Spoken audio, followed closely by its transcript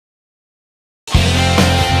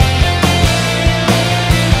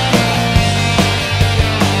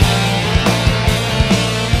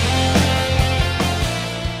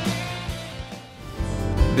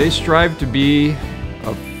They strive to be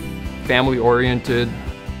a family-oriented,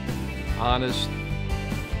 honest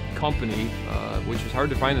company, which is hard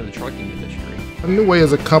to find in the trucking industry. New Way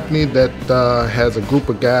is a company that has a group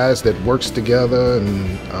of guys that works together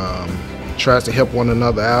and tries to help one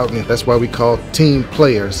another out, and that's why we call team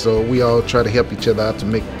players. So we all try to help each other out to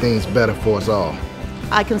make things better for us all.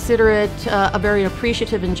 I consider it a very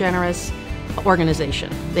appreciative and generous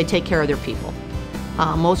organization. They take care of their people.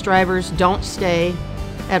 Most drivers don't stay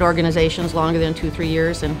at organizations longer than 2-3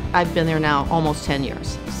 years, and I've been there now almost 10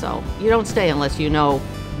 years. So you don't stay unless you know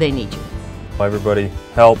they need you. Everybody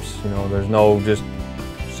helps, there's no just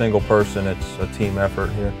single person, it's a team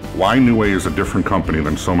effort here. Why New Way is a different company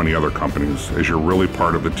than so many other companies is you're really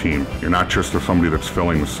part of the team. You're not just somebody that's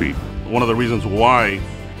filling the seat. One of the reasons why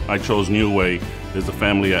I chose New Way is the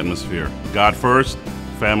family atmosphere. God first,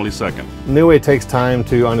 family second. New Way takes time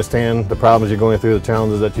to understand the problems you're going through, the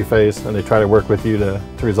challenges that you face, and they try to work with you to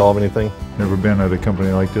resolve anything. Never been at a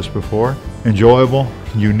company like this before. Enjoyable,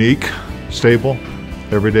 unique, stable.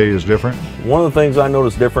 Every day is different. One of the things I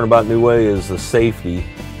noticed different about New Way is the safety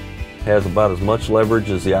has about as much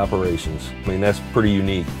leverage as the operations. I mean, that's pretty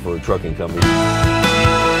unique for a trucking company.